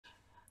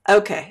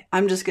Okay,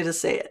 I'm just gonna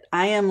say it.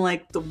 I am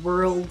like the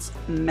world's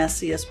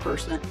messiest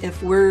person.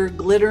 If we're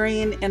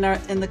glittering in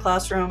the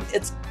classroom,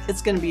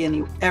 it's gonna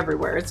be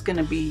everywhere. It's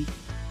gonna be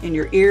in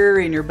your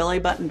ear, in your belly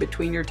button,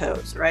 between your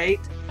toes,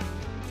 right?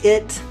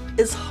 It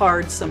is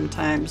hard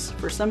sometimes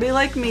for somebody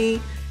like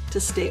me to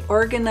stay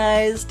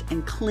organized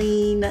and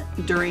clean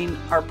during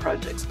our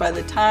projects. By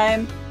the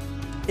time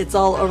it's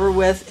all over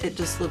with, it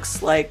just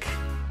looks like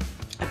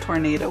a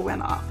tornado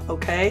went off,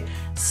 okay?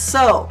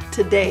 So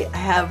today I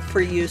have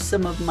for you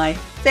some of my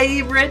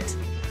favorite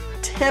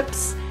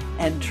tips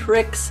and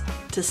tricks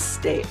to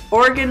stay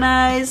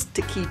organized,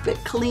 to keep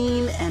it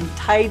clean and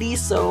tidy,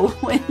 so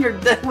when you're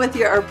done with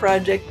your art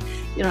project,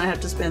 you don't have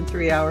to spend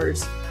 3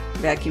 hours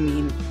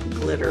vacuuming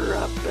glitter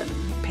up and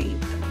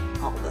paint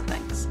and all the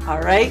things.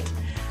 All right,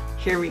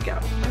 here we go.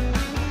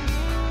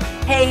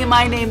 Hey,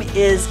 my name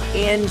is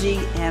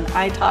Angie and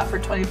I taught for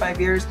 25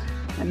 years.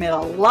 I made a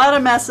lot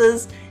of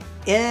messes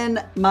in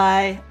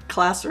my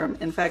classroom.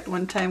 In fact,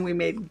 one time we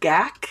made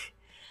gack,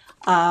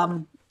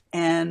 and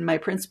my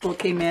principal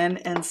came in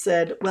and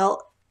said,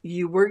 well,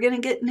 you were going to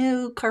get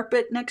new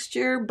carpet next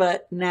year,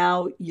 but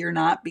now you're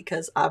not,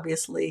 because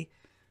obviously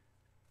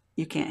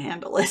you can't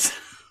handle it.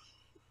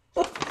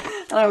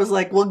 And I was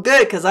like, well,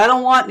 good, because I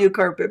don't want new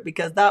carpet,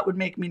 because that would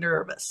make me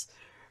nervous,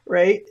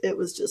 right? It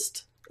was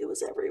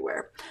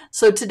everywhere.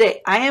 So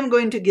today I am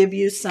going to give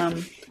you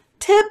some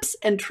tips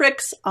and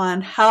tricks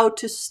on how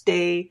to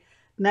stay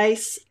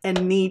nice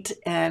and neat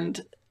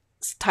and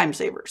time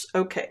savers.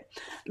 Okay,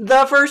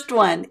 the first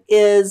one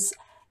is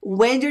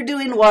when you're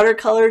doing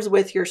watercolors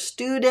with your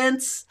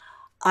students.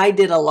 I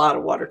did a lot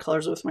of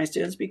watercolors with my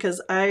students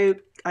because I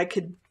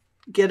could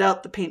get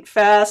out the paint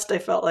fast. I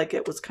felt like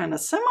it was kind of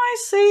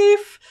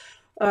semi-safe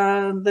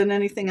than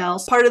anything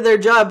else. Part of their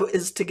job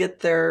is to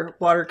get their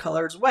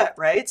watercolors wet,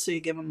 right? So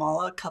you give them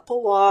all a cup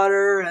of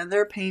water and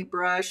their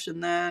paintbrush,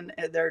 and then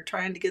they're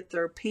trying to get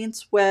their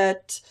paints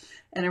wet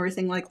and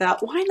everything like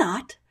that. Why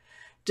not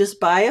just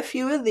buy a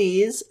few of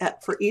these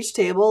for each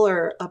table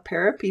or a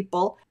pair of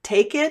people,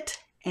 take it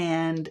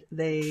and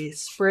they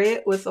spray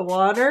it with the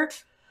water,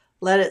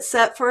 let it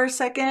set for a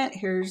second.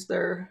 Here's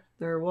their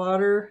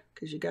water,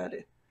 because you got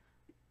it.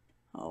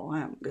 Oh,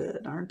 I'm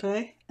good, aren't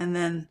I? And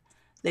then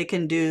they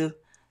can do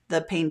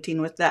the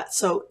painting with that.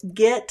 So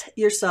get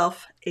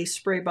yourself a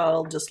spray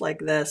bottle just like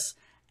this,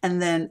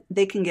 and then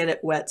they can get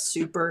it wet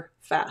super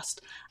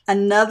fast.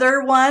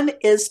 Another one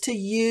is to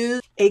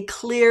use a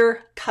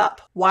clear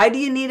cup. Why do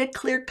you need a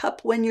clear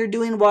cup when you're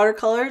doing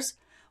watercolors?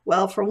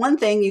 Well, for one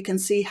thing, you can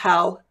see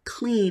how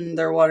clean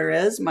their water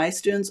is. My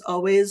students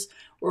always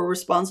were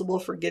responsible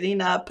for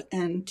getting up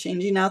and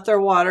changing out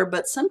their water,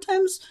 but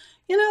sometimes,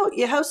 you know,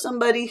 you have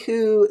somebody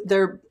who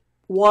their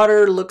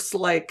water looks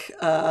like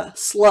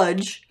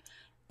sludge,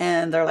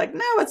 and they're like,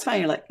 no, it's fine.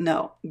 You're like,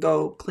 no,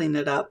 go clean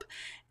it up.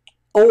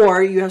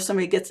 Or you have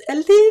somebody gets a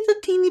little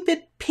teeny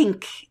bit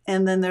pink,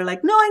 and then they're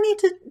like, no, I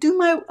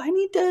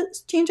need to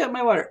change out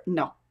my water.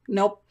 No,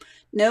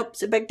 nope,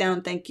 sit back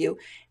down, thank you.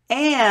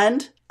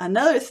 And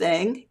another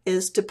thing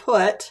is to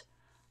put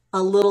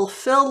a little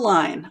fill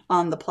line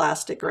on the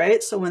plastic,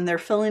 right? So when they're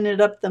filling it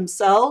up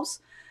themselves,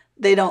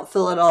 they don't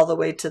fill it all the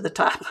way to the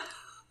top.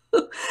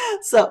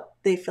 So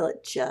they fill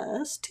it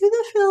just to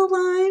the fill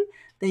line.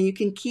 Then you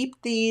can keep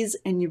these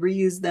and you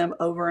reuse them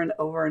over and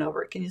over and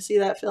over. Can you see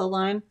that fill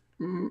line?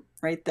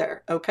 Right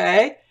there,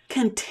 okay?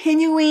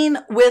 Continuing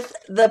with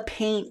the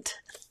paint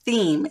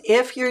theme.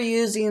 If you're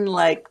using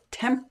like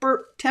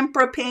tempera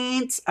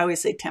paints, I always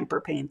say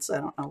temper paints, I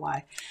don't know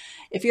why.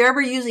 If you're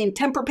ever using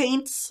temper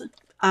paints,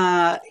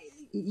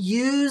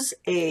 use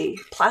a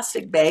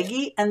plastic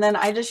baggie, and then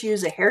I just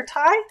use a hair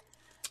tie,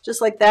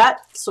 just like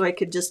that, so I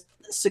could just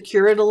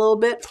secure it a little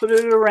bit, put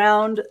it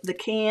around the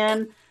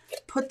can,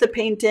 put the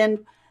paint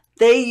in.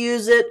 They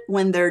use it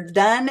when they're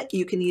done.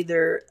 You can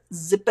either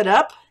zip it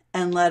up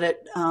and let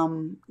it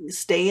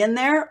stay in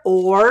there,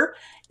 or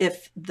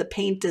if the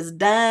paint is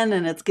done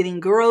and it's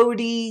getting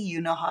grody, you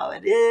know how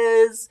it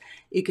is,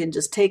 you can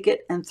just take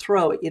it and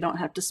throw it. You don't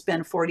have to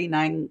spend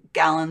 49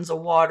 gallons of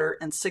water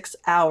and 6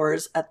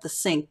 hours at the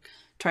sink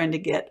trying to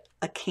get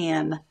a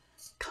can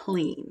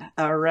clean.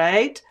 All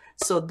right,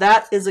 so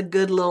that is a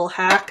good little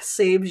hack.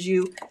 Saves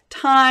you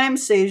time,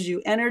 saves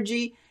you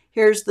energy.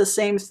 Here's the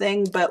same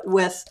thing, but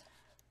with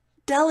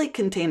deli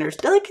containers.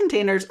 Deli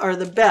containers are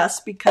the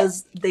best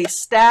because they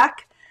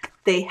stack.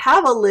 They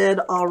have a lid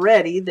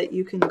already that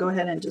you can go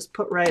ahead and just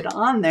put right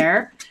on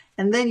there,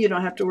 and then you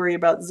don't have to worry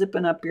about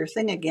zipping up your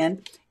thing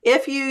again.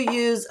 If you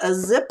use a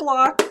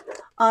Ziploc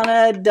on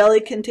a deli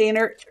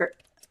container, or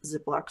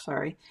Ziploc,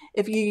 sorry.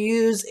 If you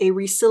use a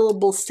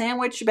resealable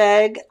sandwich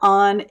bag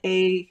on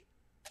a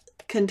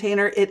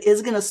container, it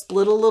is going to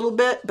split a little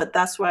bit, but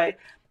that's why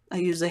I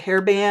use a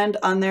hairband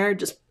on there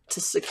just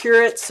to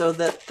secure it so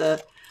that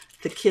the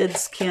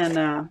kids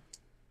can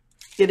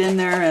get in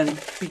there and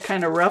be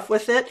kind of rough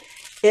with it.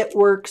 It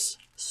works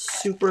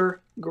super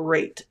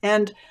great.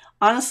 And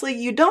honestly,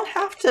 you don't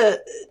have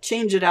to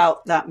change it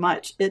out that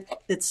much.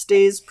 It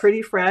stays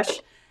pretty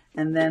fresh.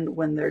 And then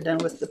when they're done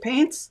with the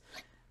paints,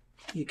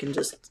 you can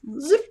just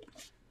zip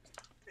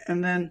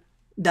and then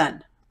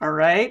done. All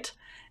right.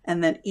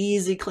 And then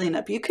easy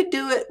cleanup. You could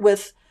do it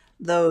with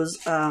those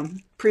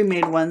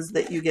pre-made ones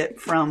that you get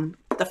from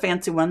the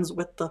fancy ones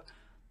with the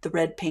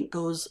red paint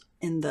goes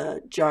in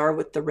the jar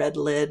with the red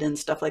lid and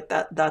stuff like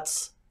that.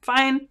 That's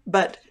fine.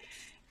 But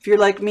if you're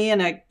like me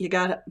and you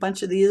got a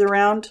bunch of these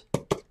around,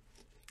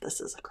 this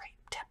is a great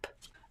tip.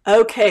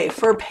 Okay,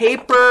 for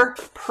paper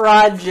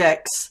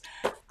projects,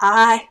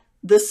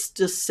 this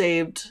just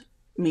saved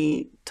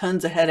me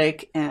tons of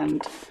headache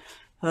and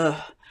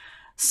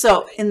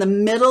so in the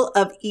middle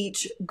of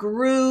each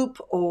group,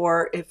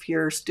 or if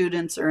your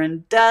students are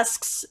in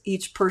desks,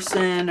 each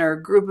person or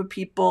group of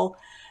people,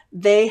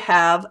 they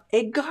have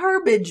a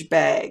garbage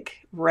bag,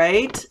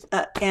 right?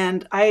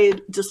 And I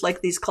just like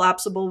these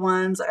collapsible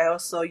ones. I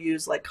also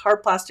use like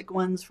hard plastic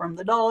ones from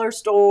the dollar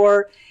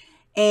store.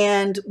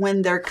 And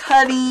when they're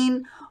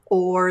cutting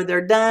or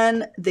they're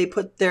done, they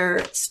put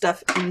their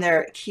stuff in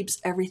there. It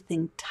keeps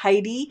everything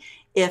tidy.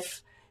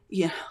 If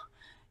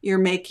you're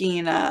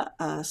making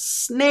a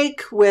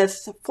snake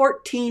with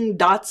 14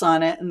 dots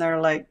on it and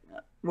they're like,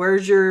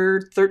 where's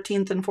your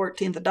 13th and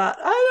 14th dot?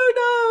 I don't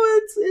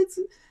know, it's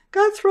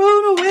got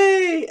thrown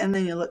away. And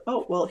then you look,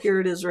 oh, well, here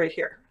it is right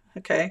here.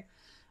 Okay,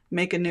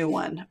 make a new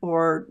one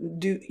or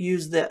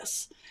use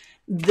this.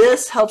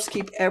 This helps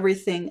keep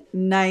everything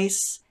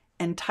nice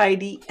and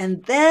tidy.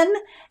 And then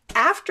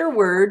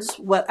afterwards,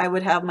 what I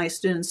would have my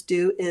students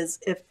do is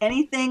if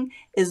anything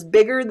is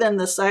bigger than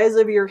the size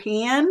of your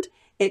hand,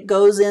 it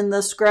goes in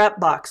the scrap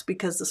box,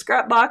 because the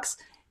scrap box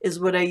is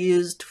what I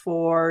used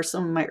for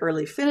some of my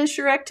early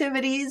finisher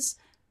activities.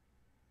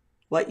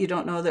 What, you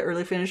don't know the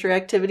early finisher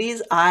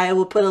activities? I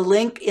will put a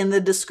link in the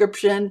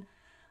description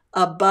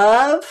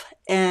above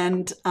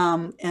and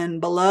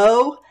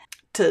below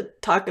to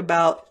talk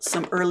about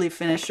some early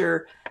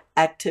finisher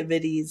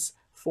activities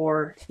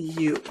for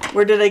you.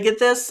 Where did I get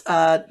this?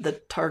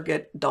 The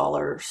Target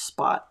dollar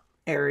spot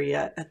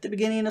area at the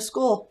beginning of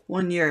school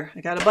one year.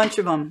 I got a bunch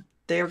of them.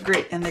 They are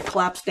great, and they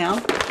collapse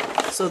down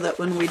so that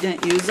when we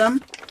didn't use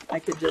them, I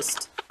could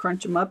just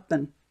crunch them up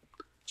and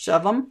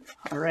shove them.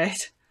 All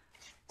right,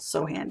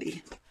 so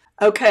handy.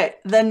 Okay,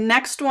 the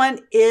next one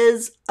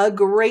is a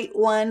great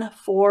one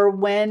for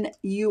when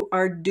you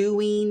are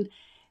doing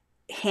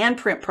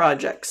handprint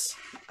projects.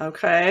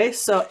 Okay,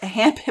 so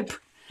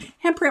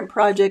handprint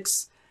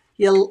projects,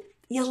 you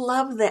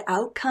love the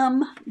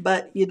outcome,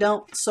 but you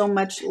don't so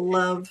much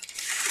love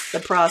the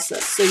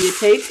process. So you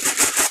take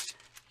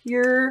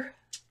your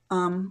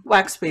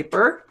wax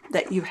paper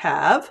that you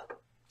have,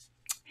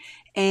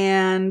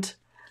 and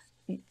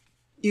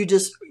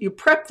you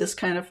prep this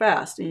kind of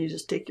fast, and you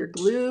just take your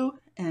glue,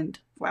 and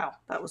wow,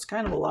 that was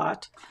kind of a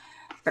lot.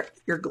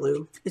 Your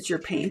glue, it's your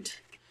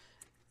paint.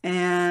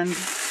 And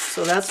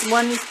so that's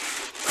one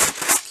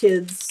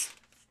kid's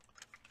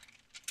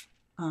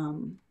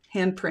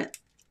handprint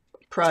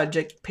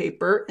project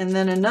paper, and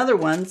then another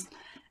one's,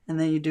 and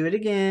then you do it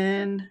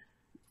again.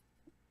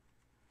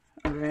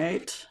 All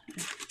right.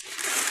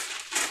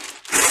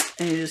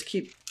 And you just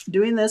keep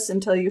doing this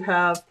until you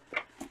have,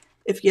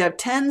 if you have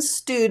 10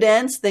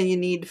 students, then you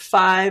need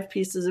 5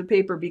 pieces of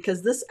paper,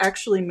 because this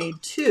actually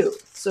made 2.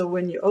 So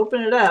when you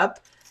open it up,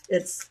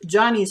 it's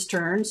Johnny's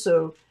turn.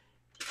 So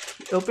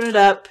you open it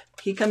up,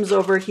 he comes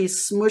over, he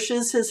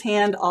smushes his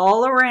hand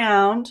all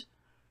around,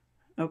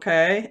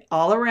 okay,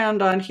 all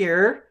around on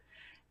here,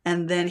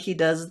 and then he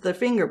does the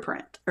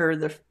fingerprint, or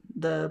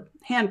the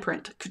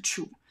handprint,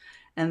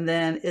 and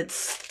then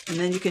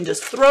you can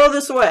just throw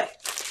this away,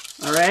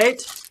 all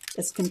right?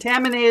 It's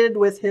contaminated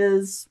with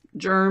his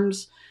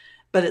germs,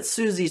 but it's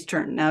Susie's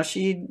turn. Now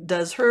she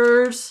does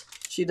hers.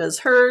 She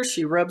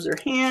rubs her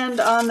hand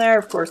on there.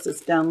 Of course,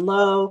 it's down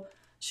low.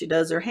 She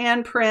does her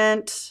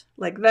handprint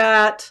like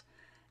that.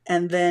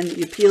 And then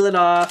you peel it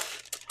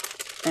off,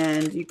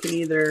 and you can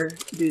either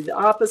do the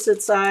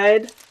opposite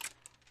side,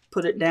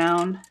 put it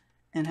down,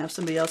 and have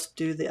somebody else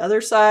do the other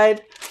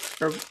side,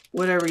 or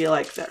whatever you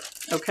like there,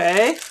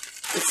 okay?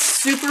 It's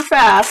super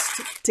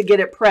fast to get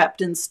it prepped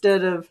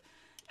instead of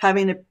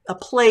having a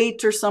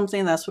plate or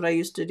something. That's what I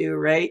used to do,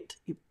 right?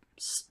 You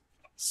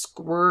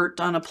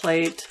squirt on a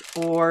plate,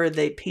 or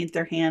they paint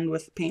their hand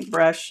with a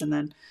paintbrush, and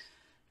then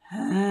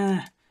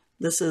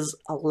this is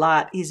a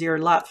lot easier,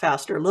 a lot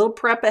faster. A little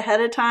prep ahead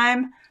of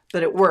time,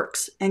 but it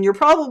works. And you're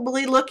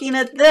probably looking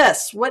at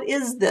this. What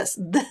is this?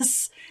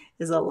 This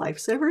is a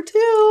lifesaver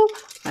too,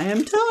 I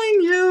am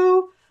telling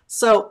you.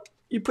 So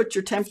you put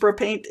your tempera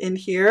paint in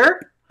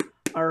here,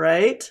 all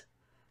right?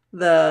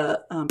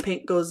 The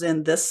paint goes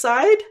in this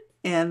side,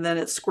 and then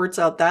it squirts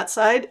out that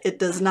side. It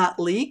does not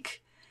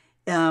leak.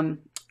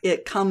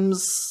 It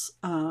comes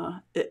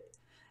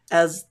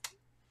as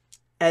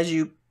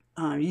you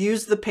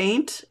use the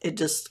paint, it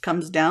just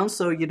comes down,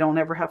 so you don't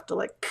ever have to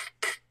like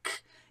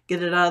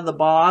get it out of the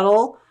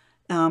bottle.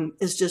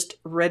 It's just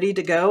ready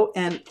to go,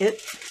 and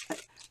it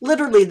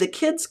literally, the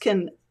kids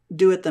can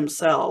do it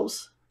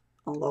themselves,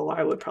 although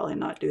I would probably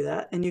not do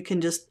that. And you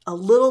can just a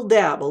little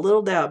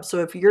dab. So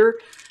if you're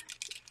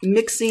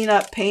mixing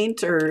up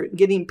paint or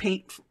getting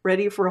paint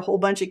ready for a whole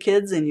bunch of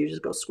kids, and you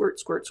just go squirt,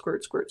 squirt,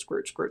 squirt, squirt,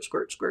 squirt, squirt,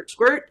 squirt, squirt,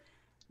 squirt,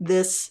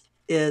 this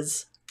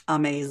is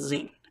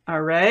amazing.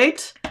 All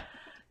right.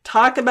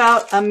 Talk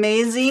about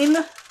amazing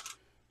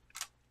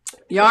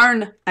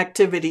yarn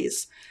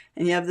activities.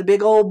 And you have the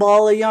big old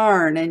ball of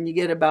yarn and you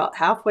get about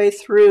halfway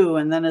through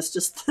and then it's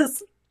just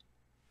this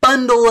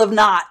bundle of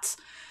knots.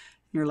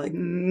 You're like,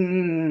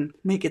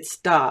 make it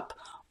stop.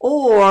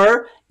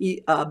 Or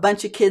a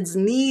bunch of kids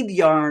need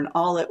yarn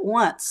all at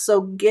once.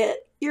 So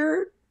get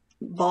your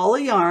ball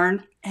of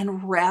yarn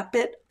and wrap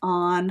it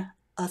on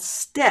a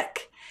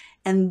stick.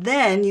 And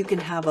then you can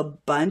have a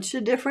bunch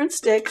of different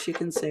sticks. You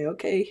can say,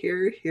 okay,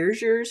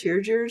 here's yours,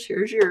 here's yours,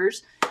 here's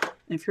yours.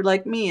 And if you're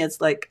like me,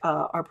 it's like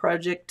our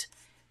project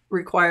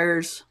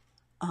requires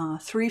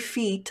 3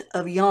 feet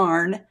of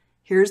yarn.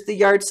 Here's the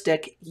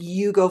yardstick.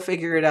 You go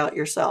figure it out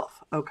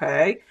yourself,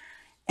 okay?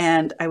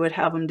 And I would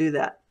have them do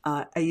that.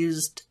 I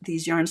used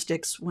these yarn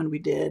sticks when we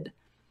did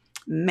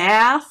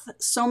math.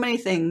 So many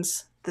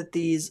things that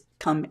these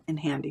come in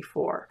handy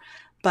for.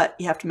 But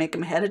you have to make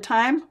them ahead of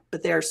time,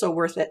 but they are so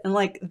worth it. And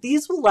like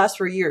these will last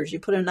for years. You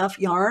put enough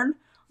yarn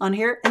on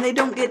here and they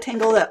don't get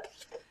tangled up.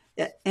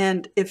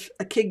 And if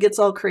a kid gets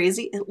all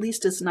crazy, at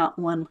least it's not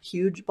one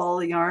huge ball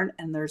of yarn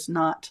and there's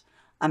not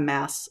a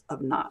mass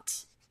of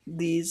knots.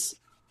 These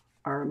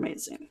are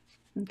amazing.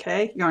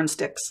 Okay, yarn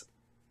sticks.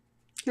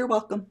 You're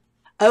welcome.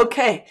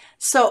 Okay,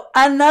 so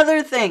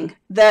another thing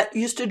that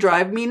used to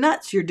drive me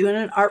nuts, you're doing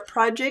an art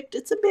project,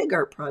 it's a big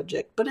art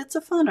project, but it's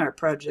a fun art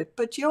project,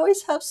 but you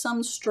always have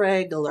some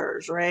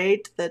stragglers,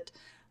 right? That,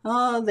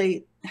 oh,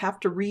 they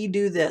have to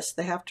redo this,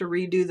 they have to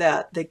redo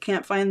that, they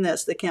can't find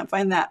this, they can't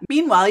find that.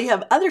 Meanwhile, you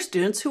have other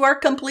students who are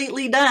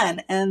completely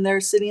done and they're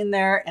sitting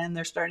there and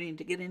they're starting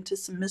to get into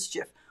some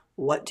mischief.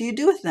 What do you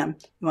do with them?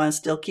 You want to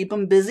still keep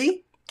them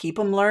busy, keep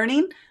them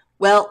learning?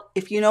 Well,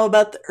 if you know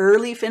about the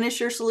early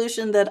finisher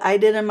solution that I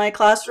did in my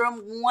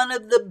classroom, one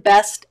of the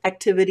best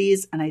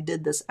activities, and I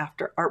did this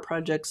after art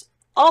projects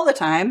all the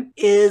time,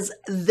 is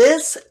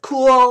this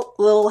cool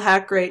little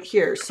hack right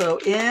here. So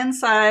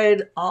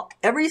inside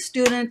every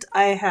student,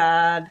 I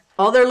had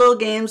all their little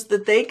games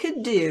that they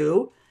could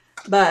do,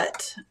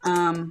 but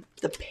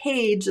the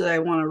page that I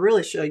want to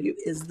really show you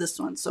is this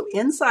one. So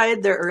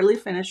inside their early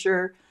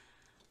finisher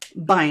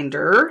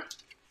binder,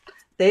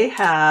 they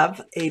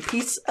have a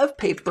piece of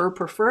paper,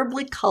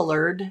 preferably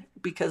colored,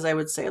 because I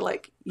would say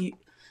like you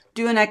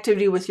do an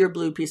activity with your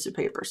blue piece of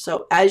paper.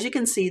 So as you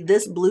can see,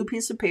 this blue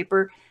piece of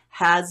paper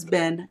has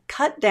been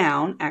cut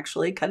down,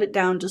 actually cut it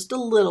down just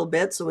a little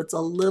bit. So it's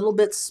a little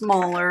bit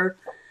smaller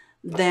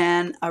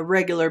than a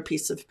regular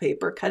piece of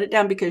paper. Cut it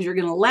down because you're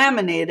going to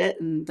laminate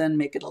it and then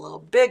make it a little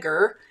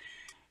bigger.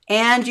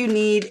 And you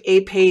need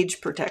a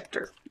page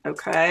protector.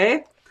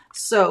 Okay.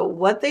 So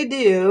what they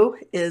do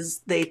is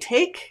they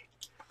take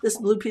this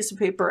blue piece of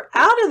paper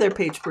out of their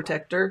page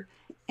protector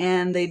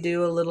and they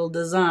do a little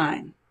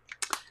design.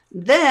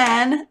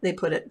 Then they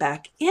put it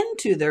back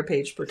into their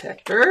page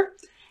protector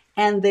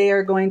and they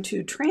are going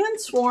to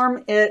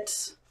transform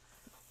it.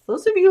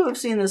 Those of you who have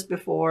seen this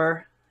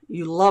before,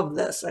 you love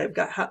this. I've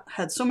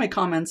had so many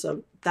comments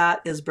of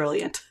that is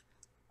brilliant.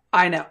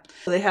 I know.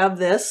 They have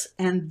this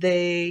and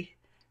they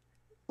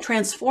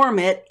transform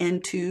it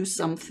into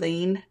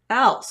something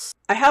else.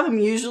 I have them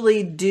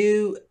usually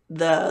do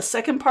the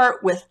second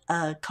part with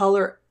a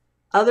color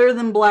other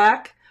than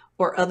black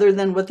or other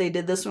than what they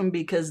did this one,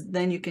 because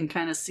then you can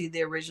kind of see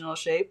the original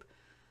shape.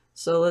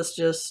 So let's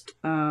just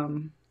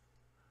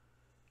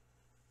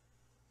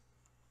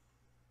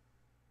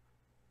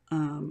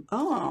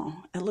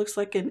oh, it looks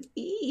like an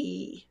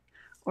E,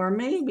 or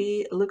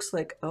maybe it looks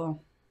like, oh,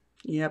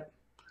 yep.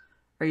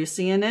 Are you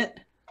seeing it?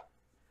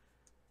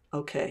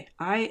 Okay,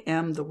 I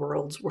am the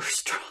world's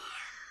worst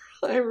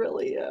drawer. I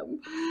really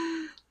am.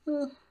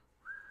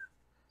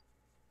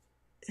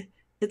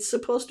 It's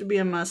supposed to be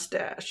a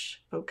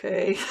mustache,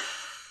 okay?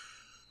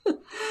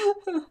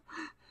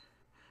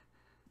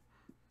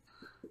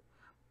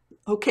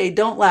 Okay,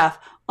 don't laugh.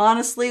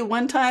 Honestly,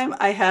 one time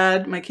I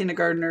had my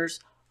kindergartners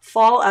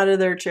fall out of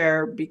their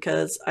chair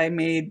because I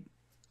made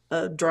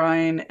a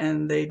drawing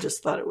and they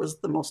just thought it was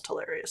the most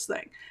hilarious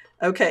thing.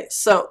 Okay,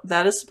 so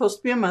that is supposed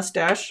to be a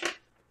mustache.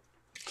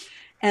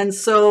 And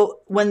so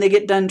when they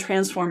get done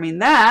transforming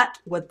that,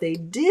 what they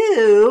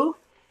do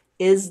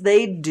is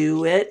they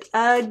do it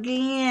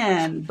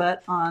again,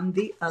 but on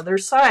the other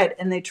side.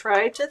 And they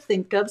try to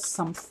think of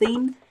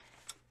something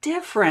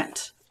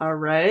different, all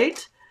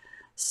right?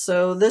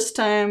 So this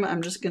time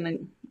I'm just gonna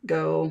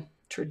go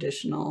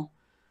traditional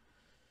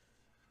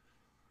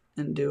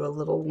and do a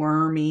little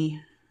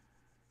wormy,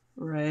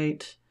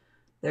 right?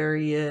 There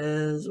he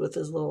is with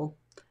his little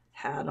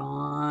hat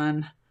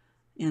on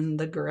in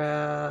the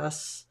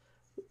grass.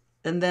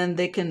 And then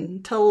they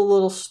can tell a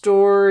little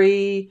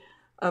story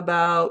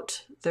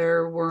about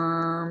their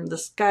worm.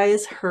 This guy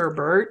is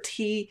Herbert.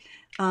 He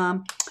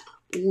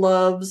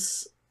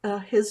loves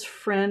his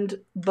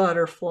friend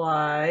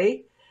Butterfly.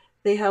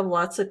 They have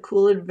lots of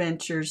cool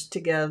adventures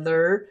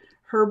together.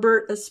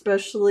 Herbert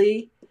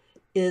especially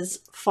is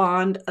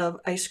fond of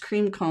ice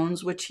cream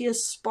cones, which he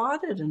has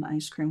spotted an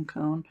ice cream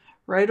cone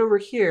right over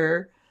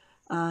here.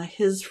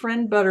 his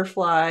friend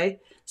Butterfly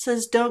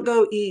says, don't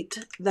go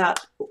eat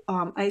that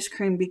ice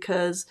cream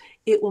because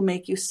it will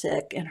make you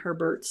sick. And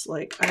Herbert's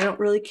like, I don't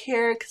really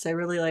care because I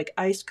really like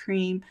ice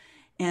cream.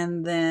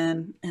 And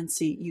then, and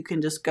see, you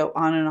can just go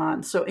on and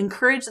on. So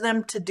encourage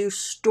them to do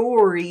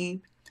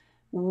story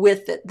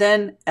with it.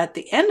 Then at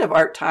the end of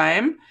art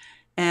time,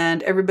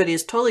 and everybody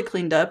is totally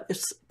cleaned up,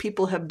 if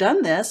people have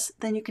done this,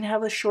 then you can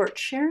have a short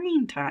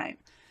sharing time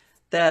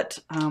that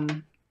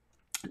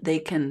they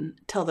can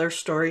tell their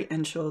story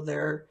and show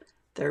their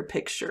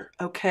picture.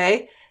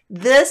 Okay,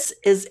 this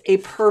is a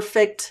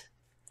perfect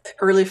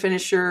early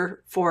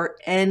finisher for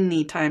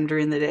any time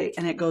during the day,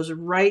 and it goes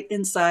right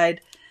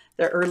inside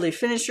the early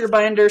finisher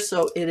binder,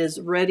 so it is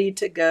ready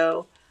to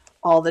go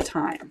all the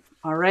time.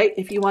 All right,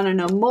 if you want to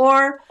know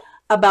more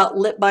about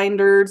lip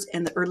binders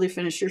and the early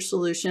finisher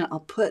solution, I'll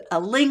put a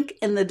link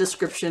in the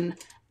description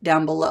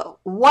down below.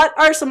 What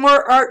are some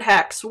more art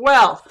hacks?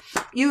 Well,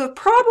 you have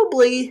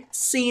probably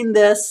seen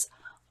this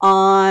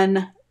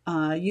on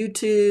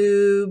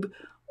YouTube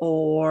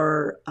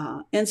or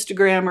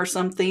Instagram or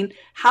something.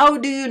 How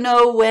do you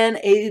know when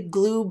a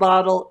glue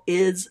bottle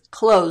is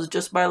closed?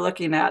 Just by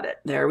looking at it.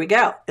 There we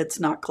go. It's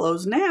not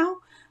closed now.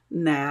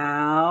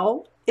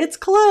 Now it's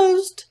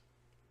closed.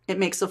 It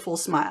makes a full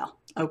smile.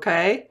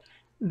 Okay.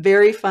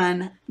 Very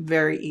fun,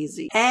 very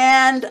easy.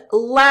 And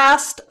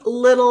last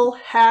little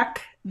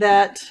hack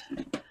that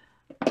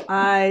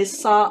I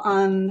saw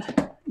on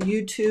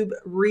YouTube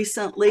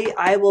recently,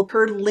 I will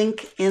put her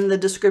link in the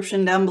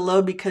description down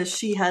below because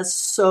she has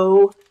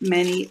so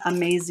many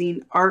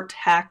amazing art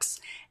hacks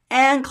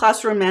and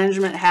classroom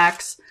management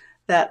hacks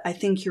that I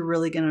think you're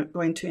really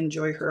going to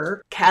enjoy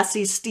her.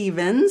 Cassie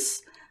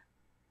Stevens,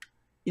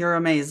 you're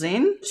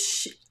amazing.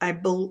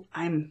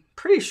 I'm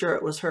pretty sure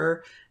it was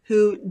her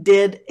who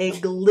did a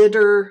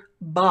glitter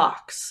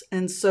box.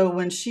 And so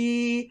when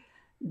she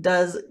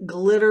does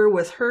glitter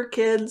with her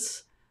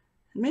kids,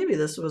 maybe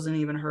this wasn't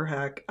even her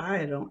hack,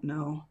 I don't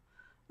know.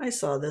 I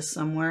saw this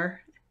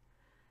somewhere.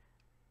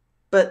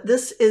 But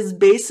this is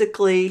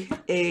basically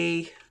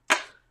a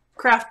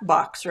craft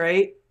box,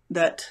 right?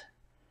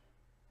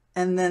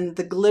 And then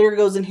the glitter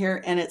goes in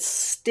here and it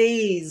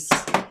stays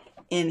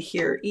in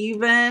here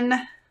even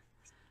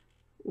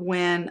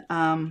when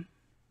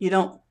you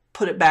don't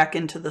put it back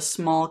into the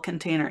small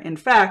container. In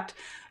fact,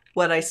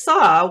 what I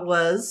saw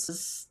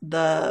was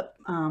the,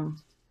 oh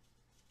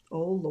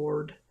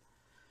Lord,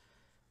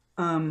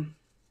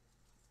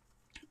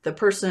 the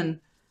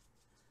person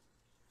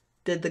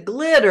did the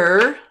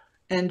glitter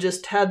and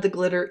just had the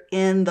glitter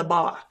in the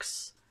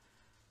box.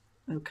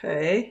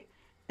 Okay.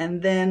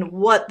 And then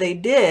what they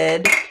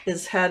did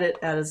is had it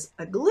as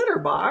a glitter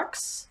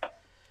box.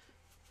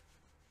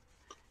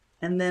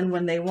 And then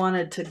when they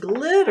wanted to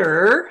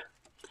glitter,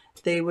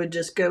 they would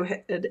just go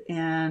ahead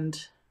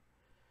and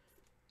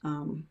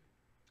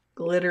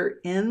glitter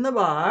in the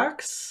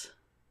box.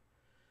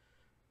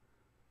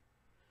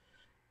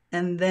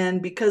 And then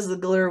because the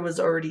glitter was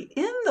already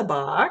in the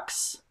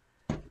box,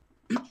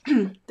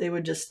 they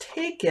would just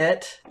take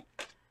it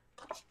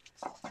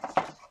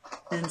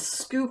and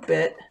scoop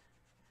it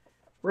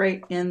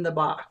right in the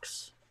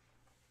box.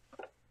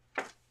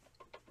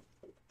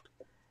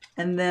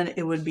 And then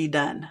it would be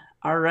done.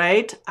 All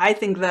right, I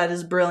think that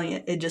is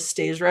brilliant. It just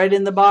stays right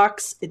in the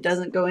box. It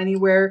doesn't go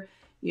anywhere.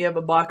 You have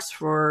a box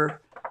for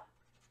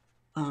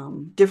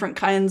different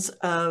kinds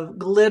of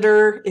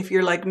glitter. If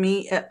you're like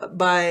me,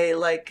 by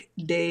like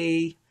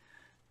day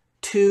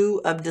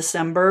 2 of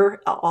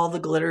December, all the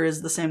glitter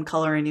is the same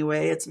color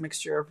anyway. It's a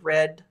mixture of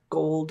red,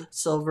 gold,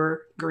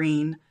 silver,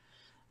 green,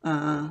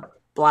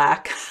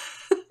 black.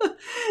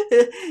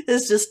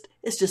 It's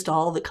just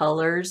all the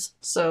colors.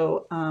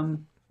 So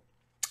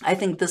I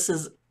think this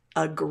is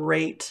a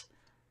great,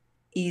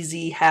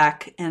 easy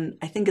hack, and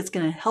I think it's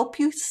going to help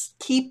you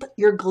keep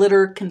your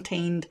glitter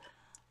contained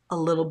a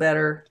little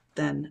better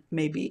than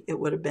maybe it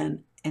would have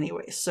been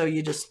anyway. So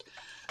you just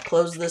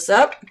close this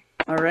up,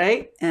 all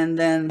right, and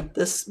then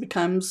this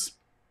becomes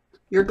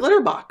your glitter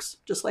box,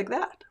 just like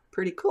that.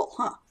 Pretty cool,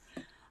 huh?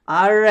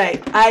 All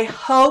right, I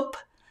hope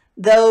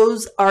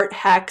those art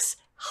hacks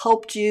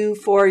helped you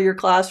for your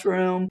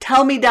classroom.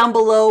 Tell me down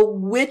below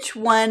which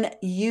one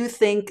you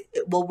think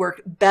will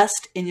work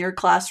best in your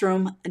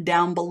classroom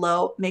down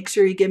below. Make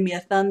sure you give me a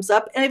thumbs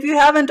up. And if you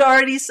haven't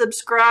already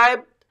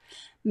subscribed,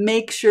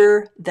 make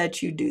sure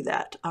that you do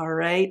that. All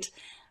right.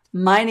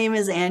 My name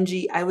is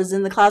Angie. I was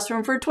in the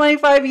classroom for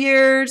 25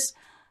 years.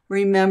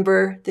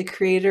 Remember, the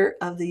creator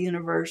of the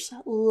universe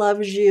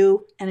loves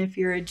you. And if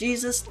you're a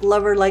Jesus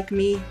lover like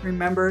me,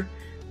 remember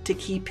to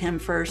keep him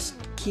first.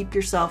 Keep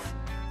yourself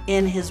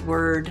in his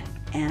word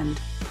and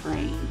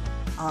praying.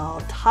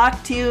 I'll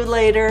talk to you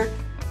later.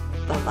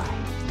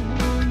 Bye-bye.